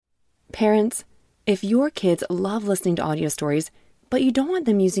Parents, if your kids love listening to audio stories, but you don't want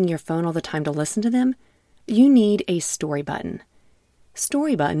them using your phone all the time to listen to them, you need a Story Button.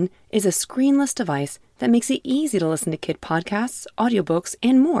 Story Button is a screenless device that makes it easy to listen to kid podcasts, audiobooks,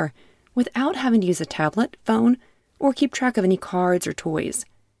 and more without having to use a tablet, phone, or keep track of any cards or toys.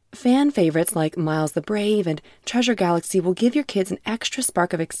 Fan favorites like Miles the Brave and Treasure Galaxy will give your kids an extra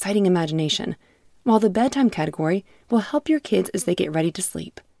spark of exciting imagination, while the bedtime category will help your kids as they get ready to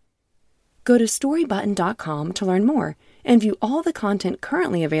sleep. Go to storybutton.com to learn more and view all the content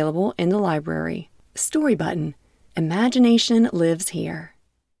currently available in the library. Story Button. Imagination lives here.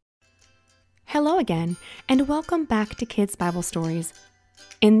 Hello again, and welcome back to Kids Bible Stories.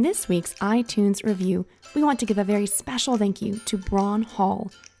 In this week's iTunes review, we want to give a very special thank you to Braun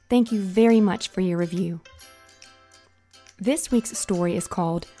Hall. Thank you very much for your review. This week's story is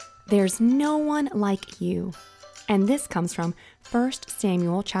called There's No One Like You, and this comes from 1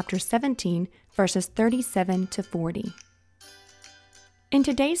 Samuel chapter 17, verses 37 to 40. In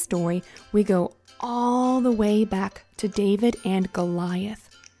today's story, we go all the way back to David and Goliath.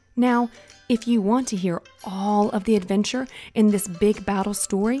 Now, if you want to hear all of the adventure in this big battle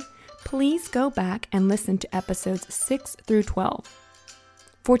story, please go back and listen to episodes 6 through 12.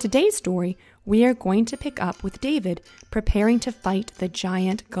 For today's story, we are going to pick up with David preparing to fight the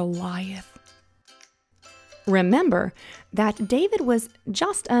giant Goliath. Remember that David was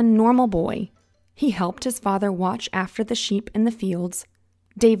just a normal boy. He helped his father watch after the sheep in the fields.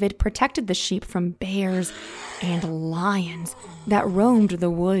 David protected the sheep from bears and lions that roamed the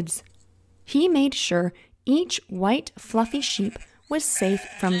woods. He made sure each white, fluffy sheep was safe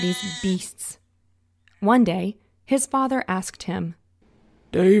from these beasts. One day, his father asked him,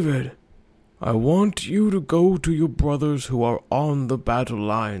 "David, I want you to go to your brothers who are on the battle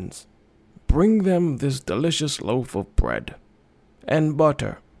lines. Bring them this delicious loaf of bread, and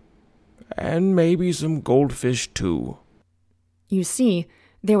butter, and maybe some goldfish too." You see,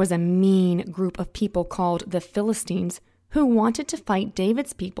 there was a mean group of people called the Philistines who wanted to fight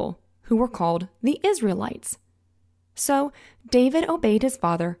David's people, who were called the Israelites. So David obeyed his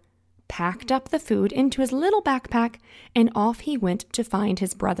father, packed up the food into his little backpack, and off he went to find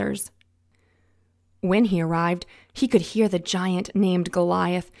his brothers. When he arrived, he could hear the giant named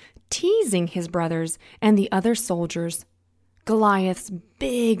Goliath teasing his brothers and the other soldiers. Goliath's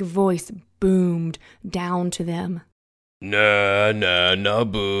big voice boomed down to them. "Nah, nah, nah,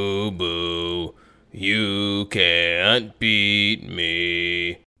 boo, boo. You can't beat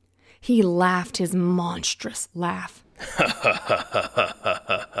me." He laughed his monstrous laugh.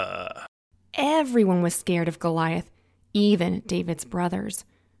 Everyone was scared of Goliath, even David's brothers.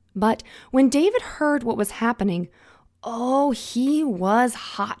 But when David heard what was happening, oh, he was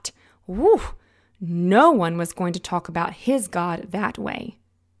hot. Woo! No one was going to talk about his God that way.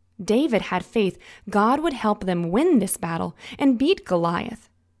 David had faith God would help them win this battle and beat Goliath.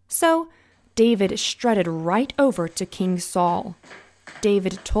 So David strutted right over to King Saul.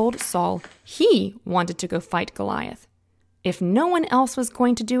 David told Saul he wanted to go fight Goliath. If no one else was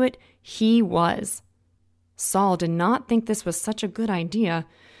going to do it, he was. Saul did not think this was such a good idea,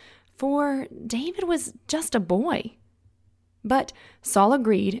 for David was just a boy. But Saul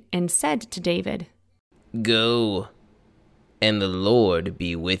agreed and said to David, "Go, and the Lord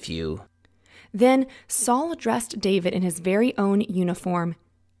be with you." Then Saul dressed David in his very own uniform.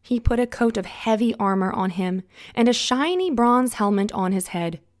 He put a coat of heavy armor on him and a shiny bronze helmet on his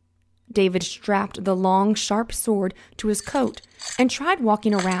head. David strapped the long, sharp sword to his coat and tried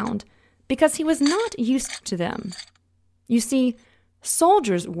walking around because he was not used to them. You see,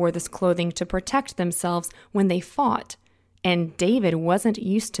 soldiers wore this clothing to protect themselves when they fought, and David wasn't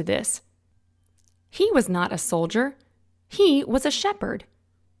used to this. He was not a soldier. He was a shepherd.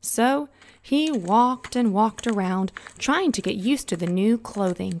 So he walked and walked around, trying to get used to the new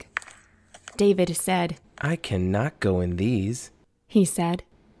clothing. David said, "I cannot go in these," he said.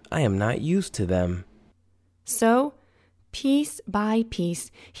 "I am not used to them." So, piece by piece,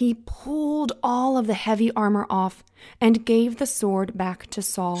 he pulled all of the heavy armor off and gave the sword back to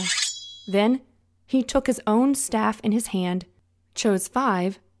Saul. Then he took his own staff in his hand, chose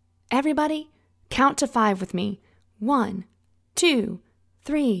 5. Everybody, count to 5 with me. 1, 2,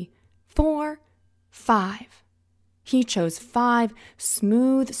 3, 4, 5. He chose 5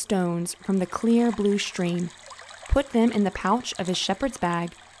 smooth stones from the clear blue stream, put them in the pouch of his shepherd's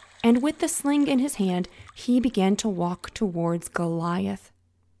bag, and with the sling in his hand, he began to walk towards Goliath.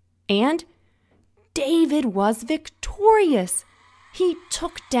 And David was victorious. He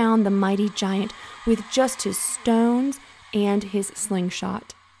took down the mighty giant with just his stones and his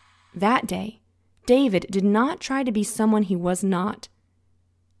slingshot. That day, David did not try to be someone he was not.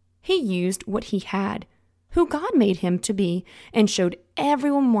 He used what he had, who God made him to be, and showed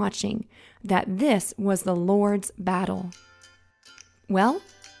everyone watching that this was the Lord's battle. Well,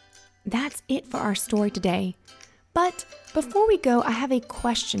 that's it for our story today. But before we go, I have a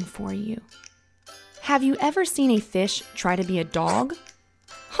question for you. Have you ever seen a fish try to be a dog?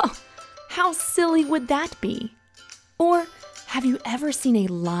 Huh, how silly would that be? Or have you ever seen a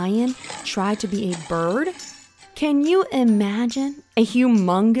lion try to be a bird? Can you imagine a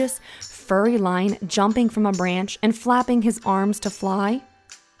humongous furry lion jumping from a branch and flapping his arms to fly?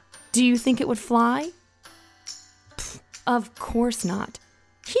 Do you think it would fly? Pfft, of course not.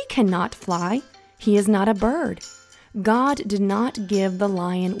 He cannot fly. He is not a bird. God did not give the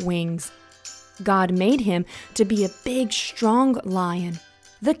lion wings. God made him to be a big, strong lion,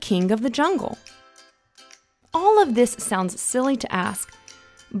 the king of the jungle. All of this sounds silly to ask,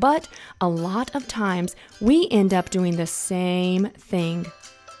 but a lot of times we end up doing the same thing.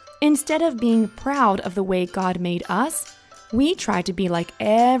 Instead of being proud of the way God made us, we try to be like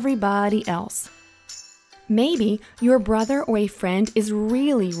everybody else. Maybe your brother or a friend is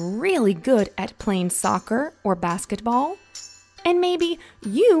really, really good at playing soccer or basketball, and maybe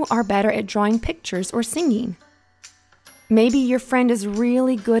you are better at drawing pictures or singing. Maybe your friend is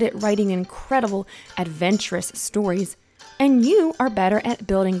really good at writing incredible, adventurous stories, and you are better at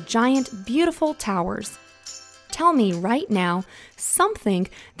building giant, beautiful towers. Tell me right now something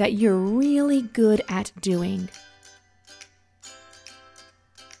that you're really good at doing.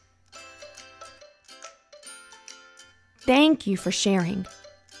 Thank you for sharing.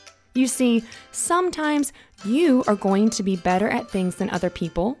 You see, sometimes you are going to be better at things than other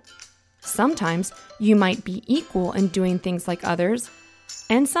people. Sometimes you might be equal in doing things like others.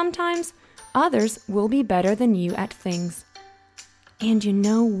 And sometimes others will be better than you at things. And you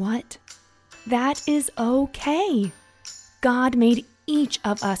know what? That is okay. God made each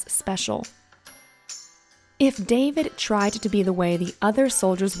of us special. If David tried to be the way the other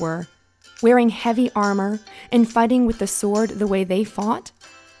soldiers were, wearing heavy armor and fighting with the sword the way they fought,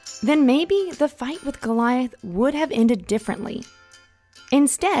 then maybe the fight with Goliath would have ended differently.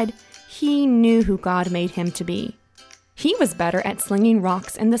 Instead, he knew who God made him to be. He was better at slinging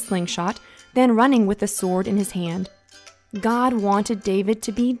rocks in the slingshot than running with the sword in his hand. God wanted David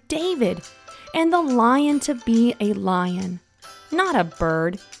to be David, and the lion to be a lion, not a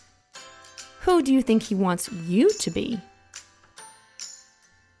bird. Who do you think he wants you to be?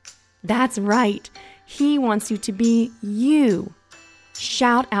 That's right. He wants you to be you.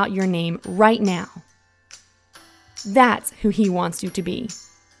 Shout out your name right now. That's who he wants you to be.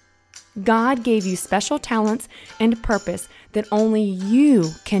 God gave you special talents and purpose that only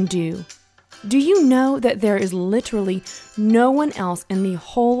you can do. Do you know that there is literally no one else in the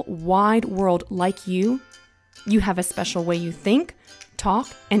whole wide world like you? You have a special way you think, talk,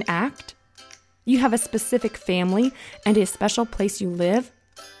 and act. You have a specific family and a special place you live.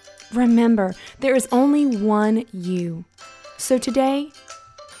 Remember, there is only one you. So today,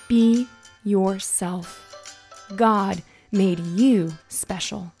 be yourself. God made you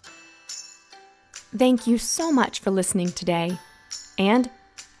special. Thank you so much for listening today. And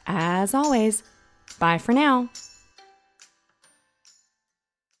as always, bye for now.